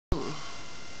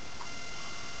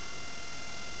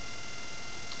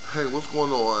Hey, what's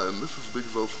going on? This is Big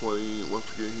Zo 20. Once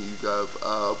again, here you guys.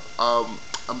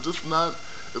 I'm just not.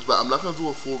 I'm not gonna do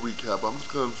a full recap. I'm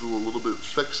just gonna do a little bit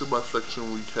section by section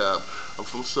recap of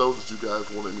some shows that you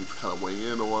guys wanted me to kind of weigh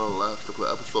in on the last couple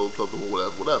of episodes of them, or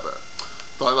whatever.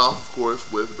 Starting off, of course,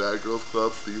 with Bad Girls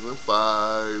Club season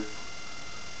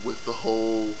 5, with the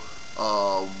whole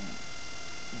um,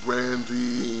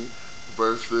 Brandy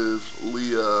versus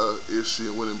Leah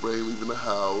issue when Brandy leaving the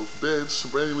house. Bitch,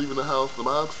 Brandy leaving the house, am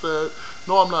I upset?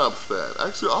 No, I'm not upset.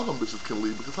 Actually, all them bitches can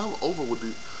leave because I'm over with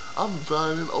these. I'm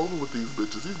dying and over with these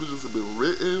bitches. These bitches have been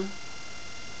written.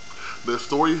 Their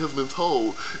story has been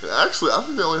told. And actually, I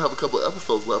think they only have a couple of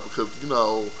episodes left because,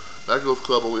 That Girls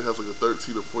Club only has like a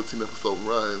 13 or 14 episode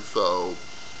run. So,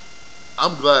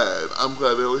 I'm glad. I'm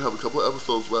glad they only have a couple of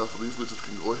episodes left so these bitches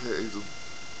can go ahead and just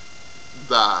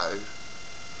die.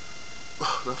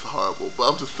 That's horrible.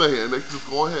 But I'm just saying, they can just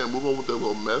go ahead and move on with their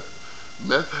little meth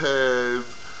head,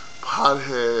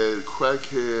 pothead,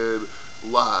 crackhead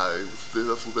lives.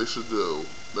 That's what they should do.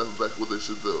 That's exactly what they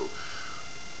should do.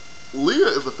 Leah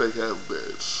is a fake ass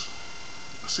bitch.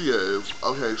 She is.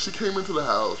 Okay, she came into the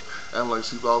house and like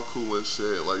she's all cool and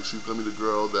shit. Like she's gonna be the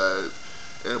girl that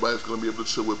everybody's gonna be able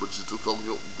to chill with, but she's just gonna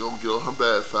get on her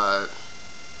bad side.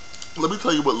 Let me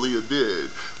tell you what Leah did.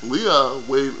 Leah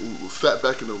sat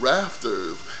back in the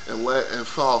rafters and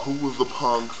saw who was the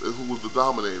punks and who was the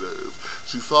dominators.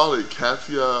 She saw that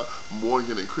Katia,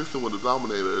 Morgan, and Kristen were the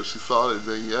dominators. She saw that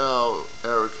Danielle,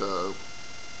 Erica.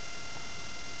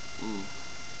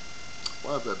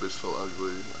 Why is that bitch so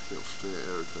ugly? I can't stand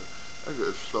Erica. Erica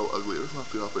is so ugly. Every time I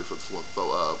see her face, I just want to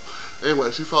throw up. Anyway,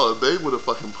 she saw that they were the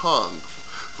fucking punks.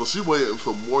 So she waited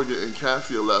until Morgan and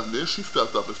Cassia left, and then she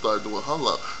stepped up and started doing her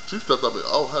love. She stepped up and,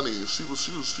 oh honey, she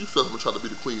stepped up and tried to be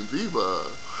the queen diva.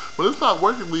 But it's not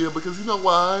working, Leah, because you know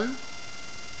why?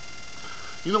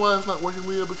 You know why it's not working,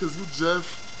 Leah? Because you just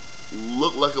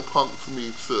look like a punk to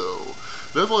me too.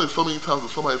 There's only so many times that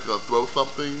somebody's gonna throw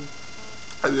something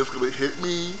and it's gonna hit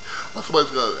me, or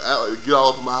somebody's gonna get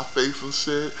all up in my face and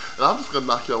shit, and I'm just gonna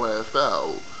knock your ass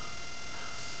out.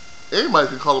 Anybody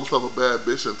can call himself a bad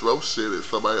bitch and throw shit at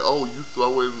somebody. Oh, you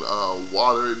throwing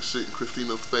water and shit in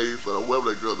Christina's face, or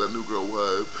whoever that new girl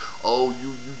was. Oh,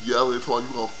 you yelling, so you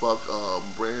gonna fuck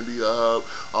Brandy up,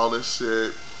 all this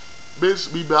shit.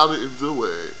 Bitch, be about it and do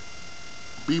it.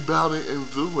 Be about it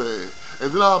and do it.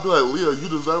 And then I'll be like, Leah, you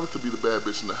deserve to be the bad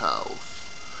bitch in the house.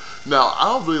 Now, I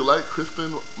don't really like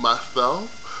Kristen myself,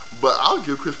 but I'll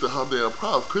give Kristen her damn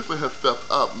props. Kristen has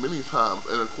stepped up many times,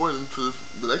 and according to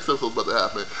the next episode's about to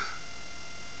happen,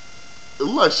 it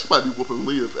looks like she might be whooping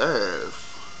Leah's ass.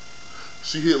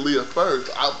 She hit Leah first.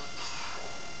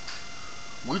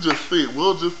 We'll just see,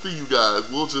 you guys.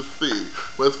 We'll just see.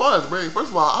 But as far as Brandy, first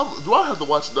of all, do I have to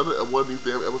watch another one of these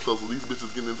damn episodes where these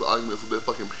bitches getting into arguments with their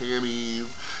fucking panties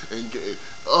and getting...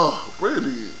 Oh,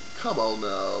 Brandy, come on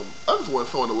now. I just want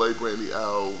someone to lay Brandy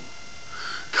out.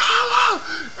 Carla!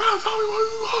 Tell me what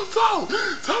you want to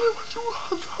do! Tell me what you want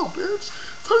to do, bitch!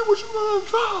 Tell me what you want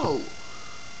to do!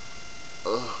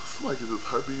 Somebody get this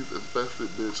herpes infested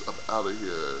bitch up out of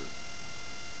here.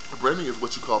 Brandy is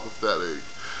what you call pathetic.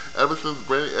 Ever since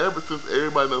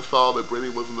everybody done saw that Brandy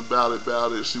wasn't about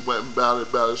it, she went and about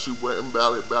it, she went and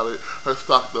about it, her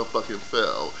stock done fucking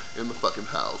fell in the fucking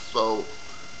house. So,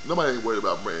 nobody ain't worried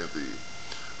about Brandy.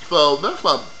 So, that's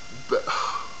my...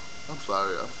 I'm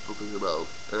sorry, I'm still thinking about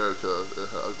Erica and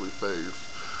her ugly face.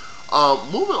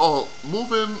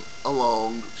 Moving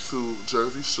along to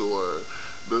Jersey Shore.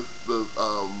 The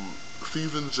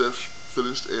season just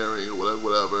finished airing or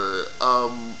whatever.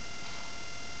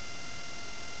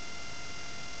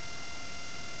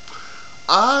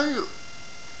 I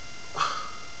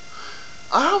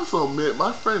have to admit,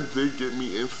 my friend did get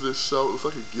me into this show. It's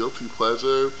like a guilty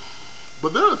pleasure.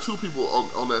 But there are two people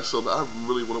on that show that I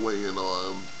really want to weigh in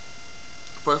on.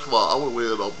 First of all, I want to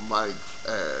weigh in on Mike's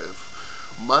ass.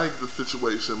 Mike's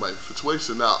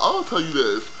situation. Now, I'll tell you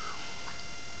this.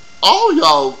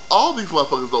 All these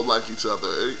motherfuckers don't like each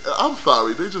other. I'm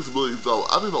sorry, they just really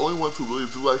don't. I think the only ones who really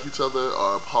do like each other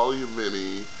are Polly and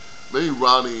Vinny. Maybe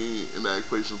Ronnie in that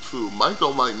equation too. Mike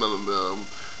don't like none of them.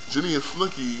 Jenny and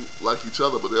Snooki like each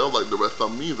other, but they don't like the rest of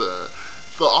them either.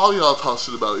 So all y'all talk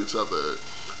shit about each other.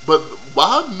 But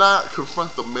why not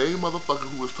confront the main motherfucker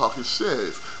who was talking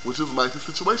shit, which is Mike's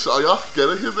situation? Are y'all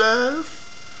scared of his ass?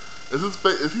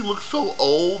 Is he look so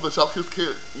old that y'all just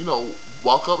can't,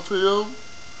 walk up to him?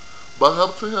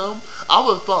 I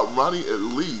would have thought Ronnie at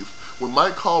least, when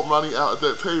Mike called Ronnie out at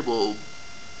that table,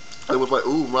 it was like,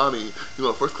 ooh, Ronnie,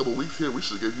 the first couple weeks here, we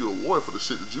should have gave you an award for the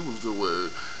shit that you was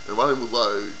doing. And Ronnie was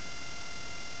like,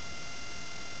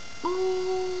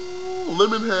 ooh,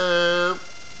 Lemonhead.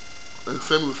 And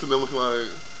Sammy was sitting there looking like,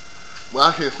 well,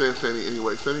 I can't stand Sammy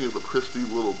anyway. Sammy is a prissy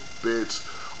little bitch.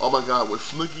 Oh my god, when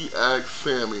Snooki asked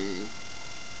Sammy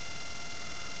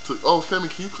oh, Sammy,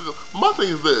 can you cook? My thing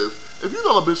is this: if you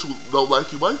know a bitch who don't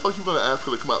like you, why the fuck you gonna ask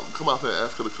her to come out there and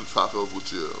ask her to cook tacos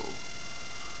with you?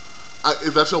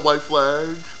 Is that your white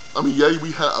flag? I mean, yeah,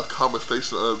 we had a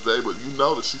conversation the other day, but you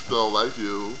know that she still don't like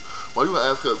you. Why you gonna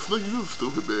ask her? Snooki, you a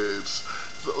stupid bitch.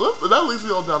 So that leads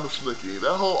me on down to Snooki.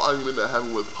 That whole argument that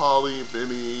happened with Polly,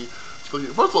 Benny, Snooki.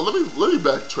 First of all, let me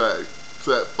backtrack to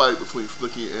that fight between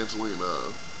Snooki and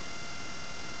Angelina.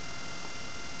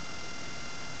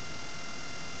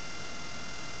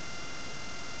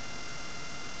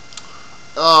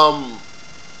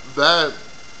 That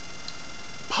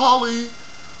Polly.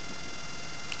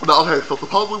 No, okay. So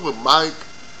supposedly with Mike,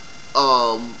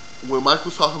 when Mike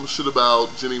was talking shit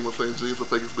about Jenny, was saying Jenny's the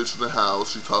fakest bitch in the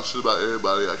house. She talks shit about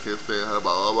everybody. I can't stand her.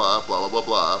 Blah blah blah blah blah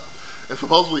blah. And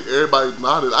supposedly everybody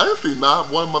nodded. I didn't see not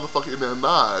one motherfucker in there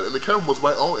nod, and the camera was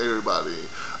right on everybody.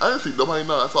 I didn't see nobody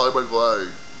nod. I saw everybody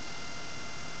like,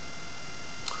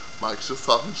 Mike's just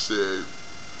talking shit.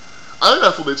 I think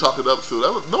that's what they chalk it up to.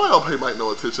 Nobody don't pay Mike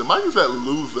no attention. Mike is that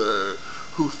loser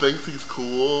who thinks he's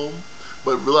cool,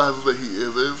 but realizes that he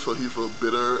isn't, so he's a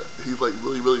bitter. He's like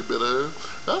really, really bitter.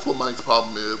 That's what Mike's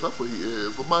problem is. That's what he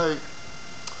is. But Mike,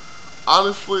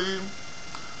 honestly,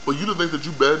 for you to think that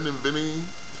you better than Vinny,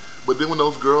 but then when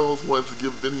those girls wanted to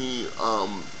give Vinny,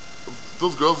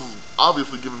 those girls was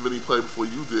obviously giving Vinny play before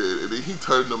you did, and then he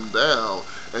turned them down,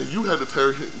 and you had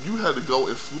to go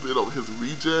and swoop in on his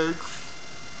rejects.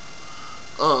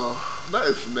 That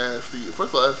is nasty.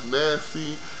 First of all, that's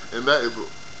nasty, and that is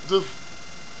just,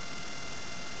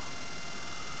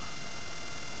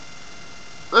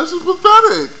 that's just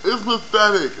pathetic. It's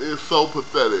pathetic. It's so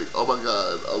pathetic. Oh my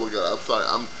god. Oh my god. I'm sorry.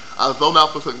 I zoned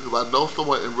out for a second because I know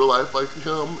someone in real life like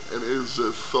him, and it is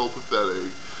just so pathetic.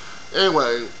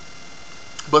 Anyway,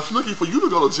 but Snooki, for you to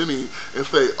go to Jenny and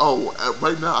say, oh,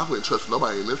 right now I wouldn't trust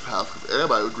nobody in this house because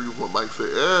everybody agreed with what Mike said.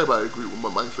 Everybody agreed with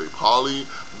what Mike said. Polly,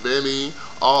 Benny,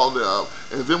 all of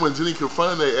them. And then when Jenny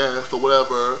confronted their ass or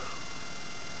whatever,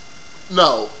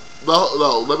 no,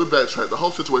 let me backtrack. The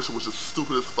whole situation was just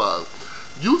stupid as fuck.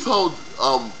 You told,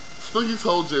 Snooki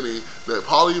told Jenny that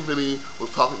Polly and Vinny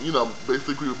was talking, you know,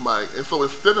 basically agree with Mike. And so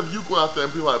instead of you going out there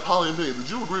and being like, Polly and Vinny, did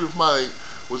you agree with Mike?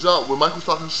 When Mike was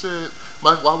talking shit,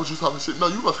 Mike, why was you talking shit? No,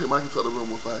 you gonna take Mike into the room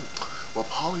and was like, well,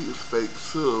 Polly is fake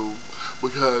too,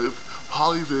 because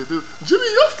Polly did this.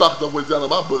 Jenny, your stuff went down in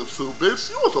my book too, bitch.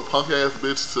 You was a punk ass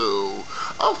bitch too.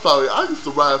 I'm sorry, I used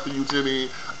to ride for you, Jenny.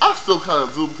 I still kind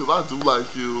of do because I do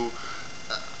like you.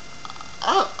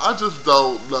 I just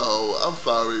don't know. I'm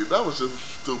sorry. That was just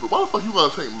stupid. Why the fuck you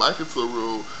gonna take Mike into the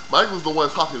room? Mike was the one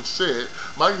talking shit.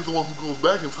 Mike is the one who goes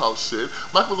back and talks shit.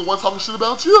 Mike was the one talking shit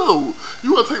about you.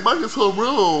 You gonna take Mike into a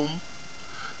room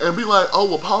and be like, oh,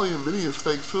 well, Polly and Vinny is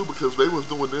fake too because they was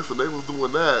doing this and they was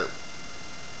doing that.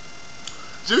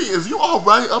 Jenny, is you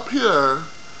alright up here?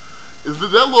 Did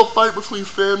that little fight between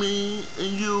Sammy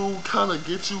and you kind of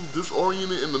get you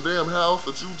disoriented in the damn house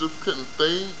that you just couldn't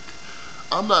think?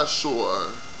 I'm not sure.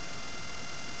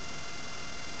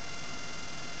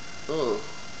 Oh,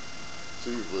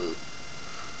 Jesus.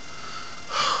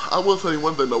 I will tell you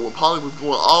one thing though, when Polly was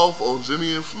going off on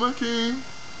Jenny and Snooki,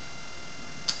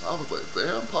 I was like,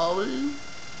 damn, Polly.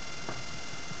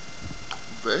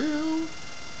 Damn.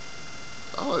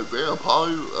 I was like, damn,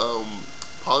 Polly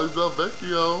Del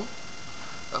Vecchio.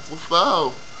 That's what's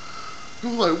up. He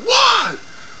was like, what?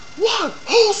 What?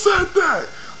 Who said that?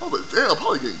 I was like, damn,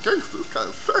 Polly getting gangster. It's kind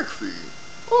of sexy.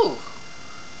 Oh.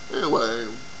 Anyway,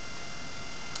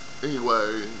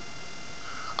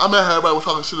 I'm mad how everybody was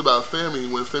talking shit about Sammy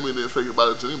when Sammy didn't say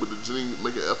goodbye to Jenny, but did Jenny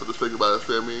make an effort to say goodbye to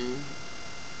Sammy?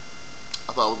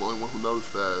 I thought I was the only one who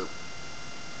noticed that.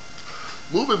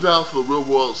 Moving down to the real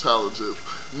world challenges.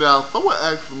 Now, someone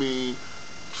asked me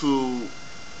to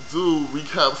do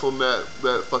recaps on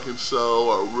that fucking show,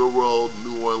 or Real World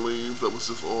New Orleans that was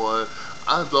just on.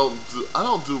 I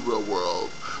don't do Real World.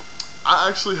 I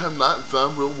actually have not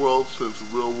done Real World since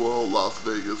Real World Las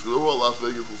Vegas. Real World Las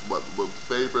Vegas was my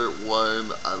favorite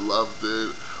one. I loved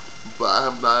it. But I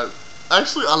have not...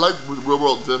 Actually, I like Real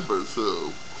World Denver,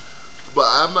 too. But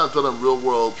I have not done a Real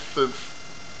World since...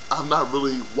 I've not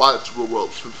really watched Real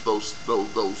World since those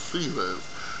seasons.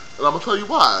 And I'm going to tell you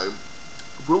why.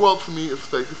 Real World, to me, is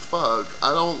fake as fuck.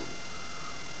 And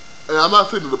I'm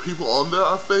not saying that the people on there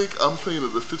are fake. I'm saying that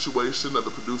the situation that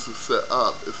the producers set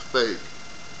up is fake.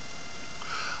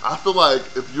 I feel like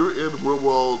if you're in Real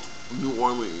World New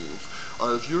Orleans,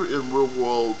 or if you're in Real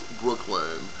World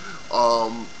Brooklyn,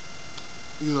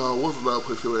 you know, what's another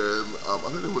place they were in? I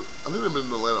think they've been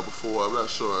in Atlanta before. I'm not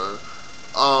sure.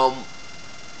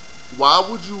 Why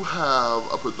would you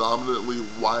have a predominantly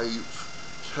white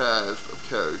cast of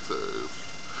characters?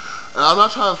 And I'm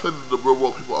not trying to say that the real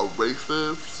world people are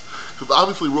racist, because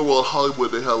obviously real world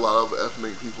Hollywood, they had a lot of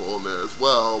ethnic people on there as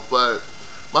well, but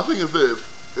my thing is this,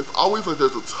 it's always like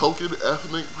there's a token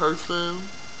ethnic person,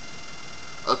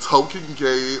 a token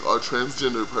gay or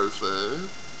transgender person,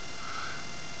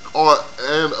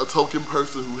 and a token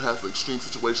person who has an extreme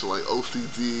situation like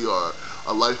OCD or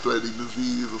a life-threatening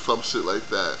disease or some shit like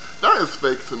that. That is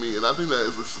fake to me, and I think that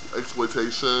is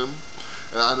exploitation.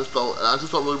 And I just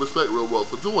don't really respect Real World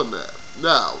for doing that.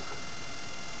 Now,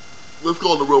 let's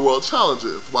go on to Real World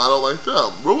Challenges. Why I don't like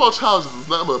them? Real World Challenges is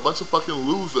nothing but a bunch of fucking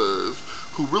losers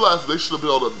who realize they should have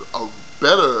been on a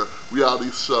better reality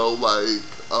show like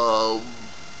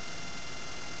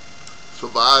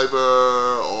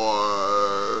Survivor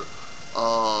or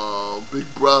Big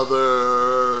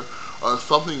Brother or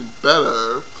something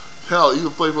better. Hell, even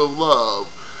Flavor of Love.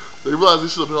 They realize they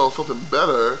should have been on something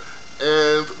better,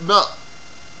 and not.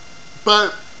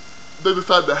 But they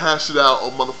decided to hash it out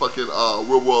on motherfucking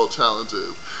Real World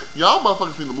Challenges. Y'all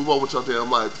motherfuckers need to move on with your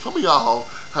damn life. Some of y'all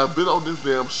have been on this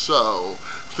damn show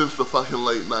since the fucking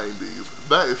late 90s.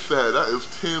 That is sad. That is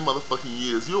 10 motherfucking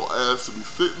years. Your ass should be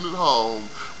sitting at home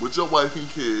with your wife and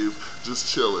kids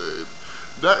just chilling.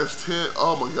 That is 10.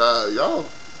 Oh my god. Y'all,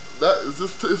 that is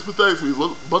just, it's pathetic for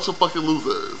you. Bunch of fucking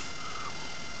losers.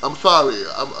 I'm sorry.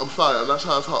 I'm sorry. I'm not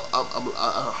trying to talk.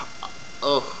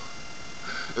 Ugh.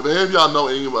 If any of y'all know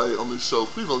anybody on this show,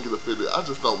 please don't get offended. I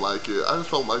just don't like it. I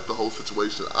just don't like the whole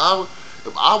situation. If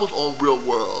I was on Real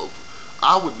World,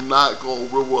 I would not go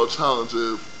on Real World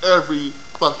Challenges every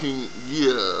fucking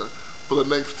year for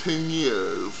the next 10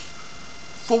 years.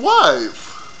 For what?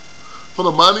 For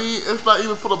the money? It's not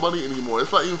even for the money anymore.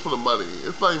 It's not even for the money.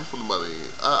 It's not even for the money.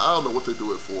 I don't know what they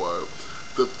do it for.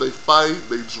 They fight,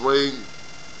 they drink,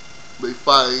 they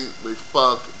fight, they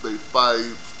fuck, they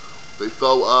fight. They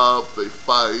throw up, they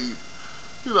fight,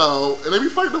 you know, and they be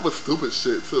fighting over stupid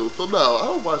shit too. So no, I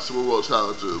don't watch the Real World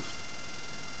Challenges.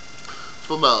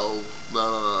 So no.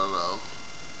 I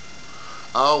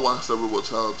don't watch the Real World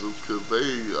Challenges because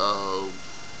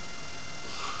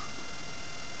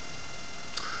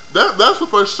that's the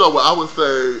first show where I would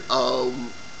say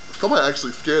somebody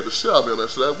actually scared the shit out of me on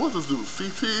that shit. What's this dude,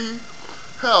 CT?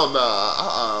 Hell nah,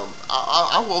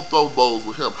 I won't throw bowls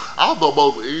with him. I'll throw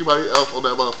bowls with anybody else on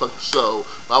that motherfucking show.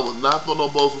 But I will not throw no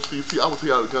bowls with CT. I will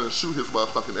take out a gun and shoot his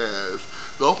motherfucking ass.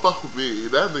 Don't fuck with me.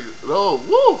 That nigga, no,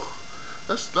 woo!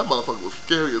 That motherfucker was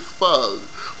scary as fuck.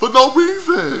 For no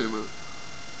reason.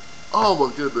 Oh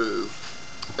my goodness.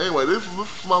 Anyway, this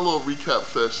is my little recap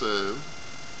session.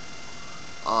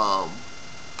 I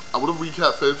would have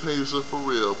recapped Fantasia for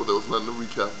real, but there was nothing to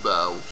recap about.